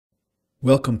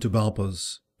Welcome to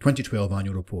BALPA's 2012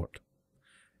 Annual Report.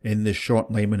 In this short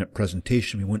 9-minute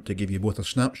presentation, we want to give you both a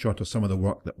snapshot of some of the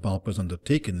work that BALPA has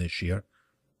undertaken this year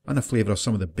and a flavour of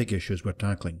some of the big issues we're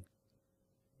tackling.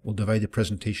 We'll divide the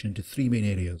presentation into three main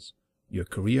areas: your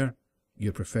career,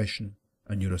 your profession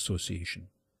and your association.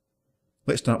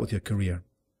 Let's start with your career.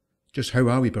 Just how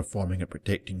are we performing at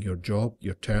protecting your job,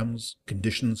 your terms,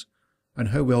 conditions, and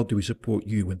how well do we support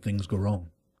you when things go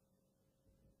wrong?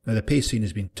 Now, the pay scene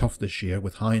has been tough this year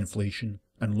with high inflation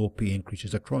and low pay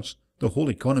increases across the whole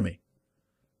economy.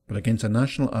 But against a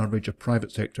national average of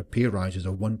private sector pay rises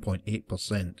of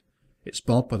 1.8%, it's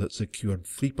BALPA that secured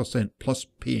 3% plus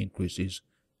pay increases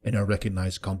in our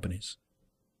recognised companies.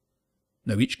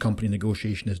 Now, each company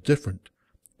negotiation is different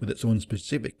with its own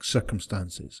specific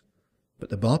circumstances, but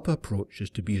the BALPA approach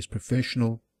is to be as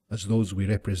professional as those we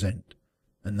represent,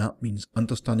 and that means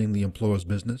understanding the employer's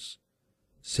business,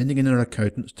 sending in our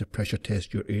accountants to pressure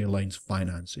test your airline's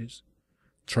finances,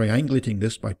 triangulating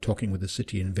this by talking with the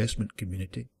city investment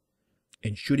community,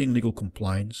 ensuring legal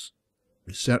compliance,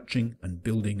 researching and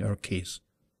building our case.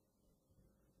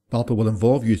 BALPA will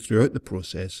involve you throughout the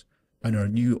process, and our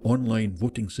new online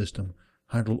voting system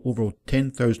handled over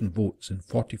 10,000 votes in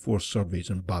 44 surveys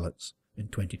and ballots in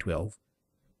 2012.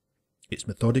 It's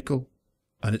methodical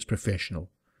and it's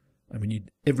professional, and we need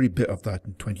every bit of that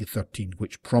in 2013,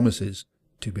 which promises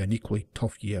to be an equally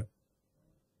tough year.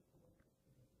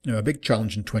 Now, a big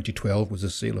challenge in 2012 was the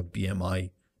sale of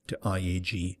BMI to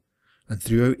IAG, and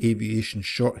throughout aviation's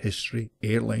short history,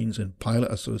 airlines and pilot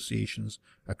associations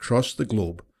across the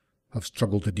globe have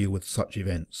struggled to deal with such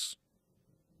events.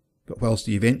 But whilst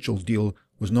the eventual deal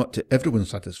was not to everyone's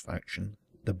satisfaction,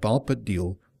 the BALPA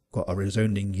deal got a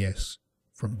resounding yes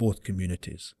from both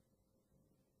communities.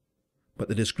 But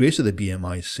the disgrace of the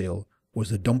BMI sale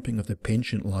was the dumping of the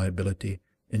pension liability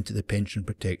into the Pension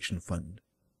Protection Fund.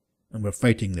 And we're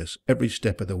fighting this every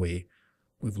step of the way.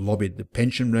 We've lobbied the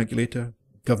pension regulator,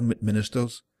 government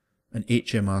ministers and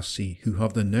HMRC, who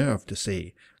have the nerve to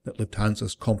say that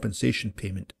Lufthansa's compensation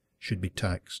payment should be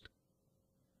taxed.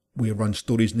 We have run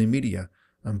stories in the media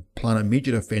and plan a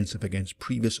major offensive against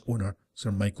previous owner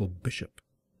Sir Michael Bishop.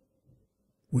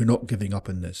 We're not giving up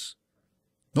on this,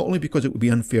 not only because it would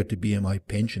be unfair to BMI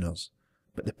pensioners,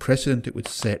 but the precedent it would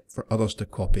set for others to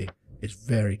copy is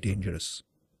very dangerous.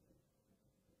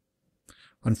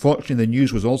 Unfortunately, the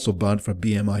news was also bad for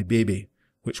BMI Baby,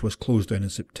 which was closed down in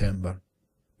September.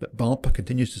 But BALPA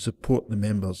continues to support the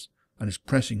members and is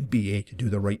pressing BA to do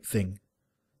the right thing,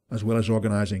 as well as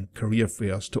organising career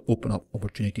fairs to open up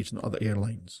opportunities in other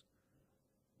airlines.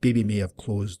 Baby may have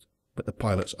closed, but the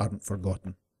pilots aren't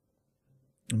forgotten.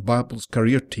 And BALPA's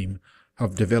career team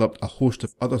have developed a host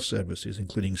of other services,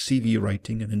 including CV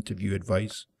writing and interview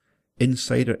advice,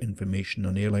 insider information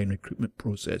on airline recruitment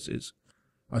processes,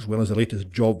 as well as the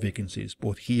latest job vacancies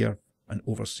both here and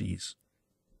overseas.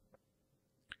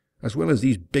 As well as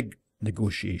these big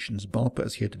negotiations, BALPA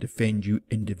is here to defend you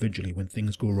individually when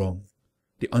things go wrong,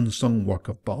 the unsung work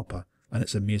of BALPA and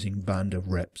its amazing band of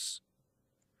reps.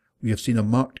 We have seen a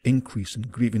marked increase in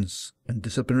grievance and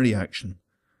disciplinary action,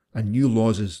 and new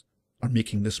laws are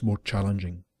making this more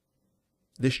challenging.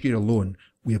 This year alone,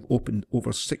 we have opened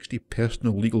over 60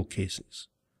 personal legal cases.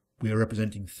 We are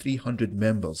representing 300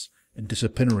 members in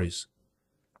disciplinaries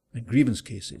and grievance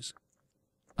cases,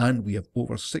 and we have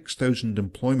over 6,000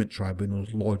 employment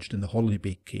tribunals lodged in the holiday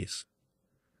pay case,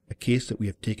 a case that we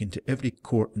have taken to every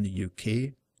court in the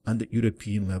UK and at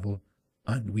European level,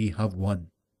 and we have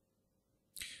won.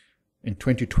 In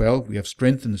 2012, we have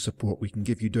strengthened the support we can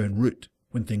give you down route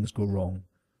when things go wrong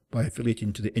by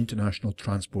affiliating to the International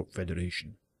Transport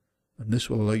Federation, and this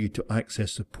will allow you to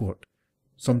access support,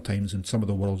 sometimes in some of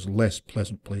the world's less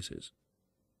pleasant places.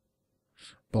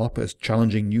 BALPA is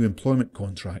challenging new employment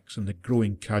contracts and the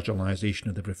growing casualisation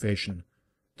of the profession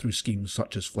through schemes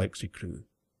such as FlexiCrew.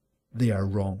 They are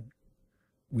wrong.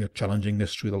 We are challenging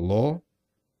this through the law,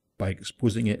 by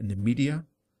exposing it in the media,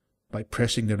 by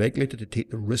pressing the regulator to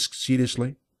take the risk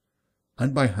seriously,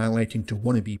 and by highlighting to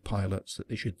wannabe pilots that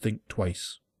they should think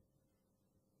twice.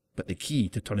 But the key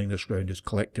to turning this round is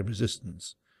collective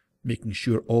resistance, making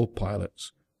sure all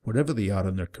pilots, wherever they are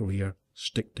in their career,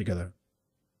 stick together.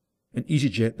 In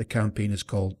EasyJet, the campaign is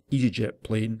called EasyJet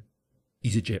Plane,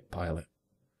 EasyJet Pilot,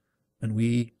 and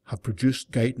we have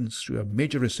produced guidance through a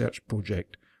major research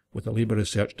project with the Labour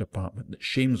Research Department that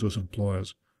shames those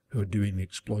employers who are doing the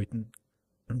exploiting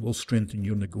and will strengthen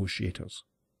your negotiators.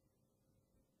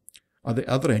 At the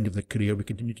other end of the career, we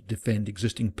continue to defend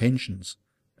existing pensions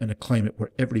in a climate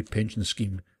where every pension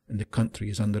scheme in the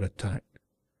country is under attack.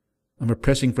 And we're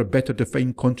pressing for better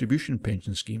defined contribution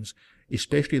pension schemes,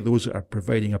 especially those that are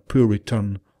providing a poor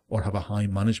return or have a high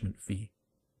management fee.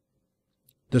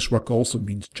 This work also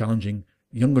means challenging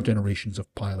younger generations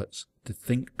of pilots to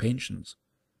think pensions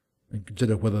and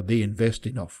consider whether they invest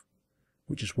enough,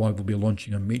 which is why we'll be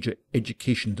launching a major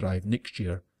education drive next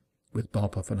year with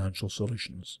BALPA Financial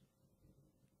Solutions.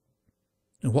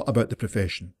 And what about the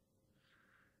profession?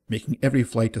 Making every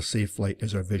flight a safe flight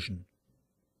is our vision.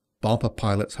 BALPA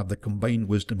pilots have the combined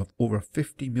wisdom of over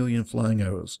 50 million flying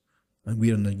hours, and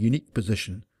we are in a unique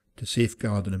position to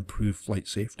safeguard and improve flight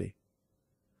safety.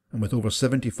 And with over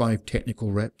 75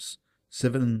 technical reps,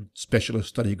 7 specialist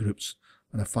study groups,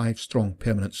 and a 5-strong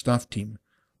permanent staff team,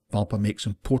 BALPA makes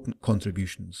important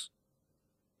contributions.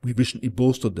 We recently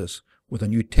bolstered this with a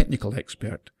new technical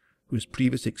expert whose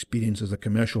previous experience as a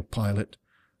commercial pilot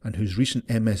and whose recent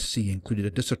MSc included a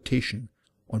dissertation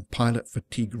on pilot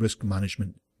fatigue risk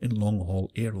management in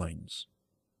long-haul airlines.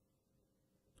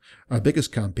 Our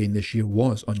biggest campaign this year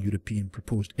was on European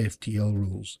proposed FTL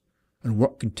rules, and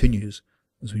work continues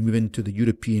as we move into the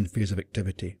European phase of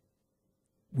activity.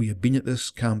 We have been at this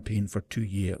campaign for 2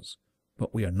 years,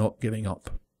 but we are not giving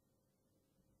up.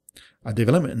 A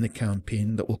development in the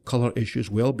campaign that will colour issues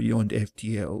well beyond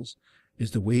FTLs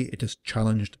is the way it has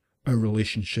challenged our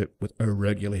relationship with our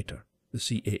regulator, the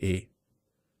CAA.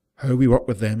 How we work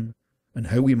with them and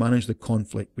how we manage the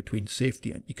conflict between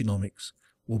safety and economics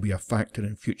will be a factor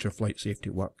in future flight safety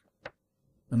work.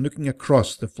 And looking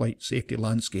across the flight safety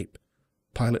landscape,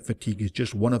 pilot fatigue is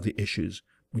just one of the issues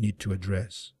we need to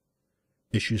address.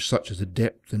 Issues such as the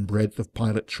depth and breadth of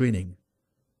pilot training,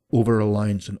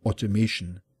 over-reliance on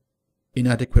automation,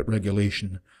 inadequate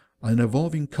regulation, and an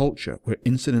evolving culture where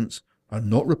incidents are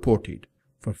not reported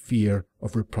for fear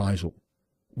of reprisal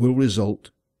will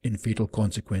result in fatal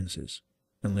consequences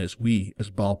unless we, as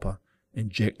BALPA,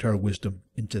 inject our wisdom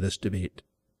into this debate.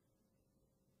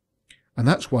 And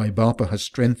that's why BALPA has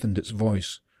strengthened its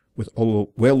voice with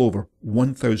well over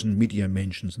 1,000 media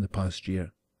mentions in the past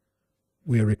year.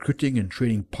 We are recruiting and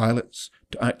training pilots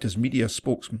to act as media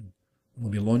spokesmen, and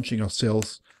we'll be launching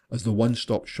ourselves as the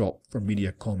one-stop shop for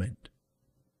media comment.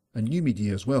 And new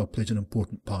media as well plays an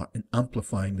important part in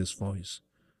amplifying this voice.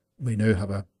 We now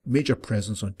have a major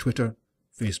presence on Twitter,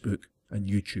 Facebook and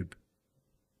YouTube.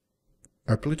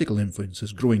 Our political influence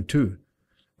is growing too.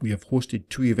 We have hosted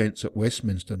 2 events at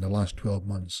Westminster in the last 12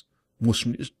 months, most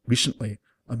recently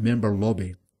a member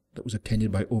lobby that was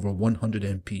attended by over 100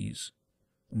 MPs.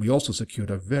 And we also secured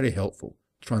a very helpful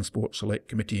Transport Select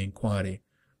Committee inquiry,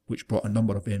 which brought a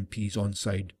number of MPs on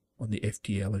side on the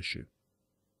FTL issue.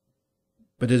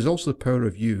 But it is also the power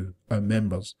of you, our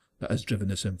members, that has driven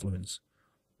this influence.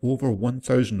 Over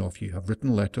 1,000 of you have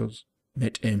written letters,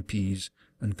 met MPs,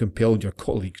 and compelled your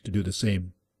colleagues to do the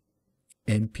same.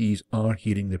 MPs are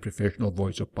hearing the professional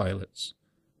voice of pilots,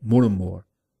 more and more,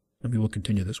 and we will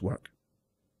continue this work.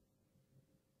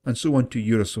 And so on to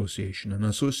your association, an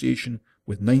association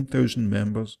with 9,000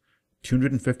 members,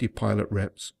 250 pilot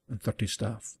reps, and 30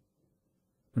 staff.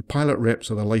 And pilot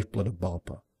reps are the lifeblood of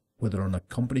BALPA, whether on a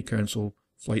company council,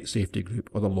 flight safety group,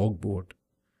 or the log board.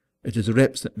 It is the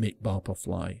reps that make BALPA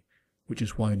fly, which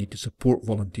is why we need to support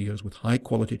volunteers with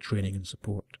high-quality training and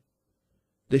support.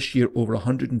 This year, over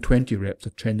 120 reps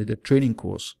have attended a training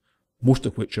course, most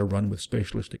of which are run with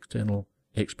specialist external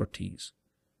expertise.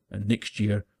 And next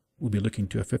year, we'll be looking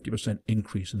to a 50%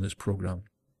 increase in this program.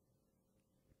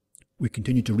 We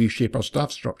continue to reshape our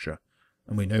staff structure,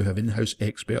 and we now have in-house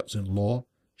experts in law,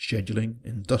 scheduling,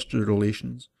 industrial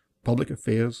relations, public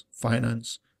affairs,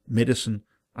 finance, medicine,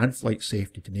 and flight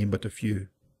safety, to name but a few.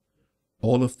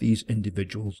 All of these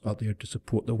individuals are there to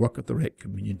support the work of the REC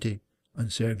community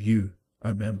and serve you,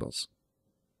 our members.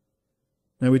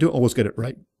 Now, we don't always get it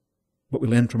right, but we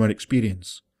learn from our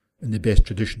experience in the best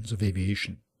traditions of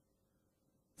aviation.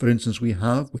 For instance, we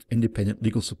have, with independent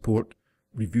legal support,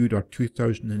 reviewed our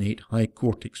 2008 High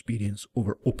Court experience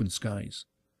over open skies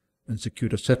and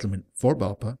secured a settlement for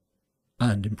BALPA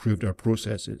and improved our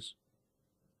processes.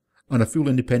 And a full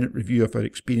independent review of our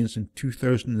experience in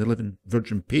 2011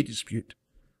 Virgin Pay dispute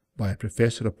by a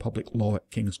professor of public law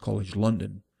at King's College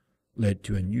London led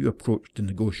to a new approach to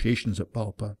negotiations at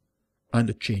BALPA and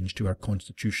a change to our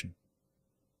constitution.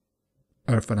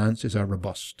 Our finances are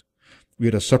robust. We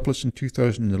had a surplus in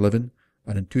 2011,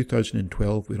 and in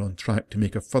 2012 we are on track to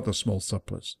make a further small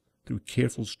surplus through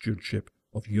careful stewardship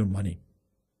of your money.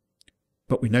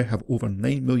 But we now have over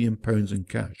 £9 million in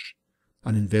cash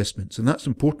and investments, and that's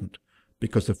important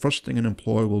because the first thing an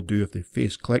employer will do if they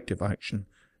face collective action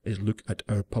is look at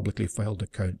our publicly filed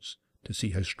accounts to see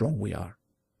how strong we are.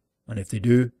 And if they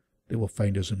do, they will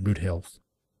find us in rude health.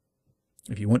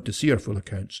 If you want to see our full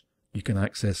accounts, you can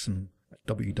access them at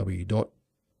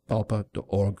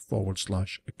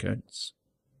www.balpa.org/accounts.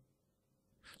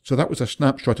 So that was a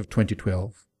snapshot of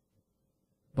 2012.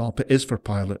 BALPA is for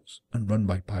pilots and run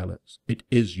by pilots. It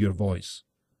is your voice.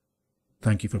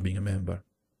 Thank you for being a member.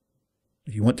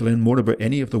 If you want to learn more about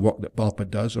any of the work that BALPA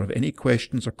does or have any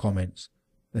questions or comments,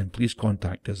 then please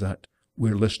contact us at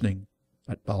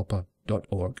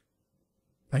we'relistening@balpa.org.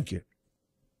 Thank you.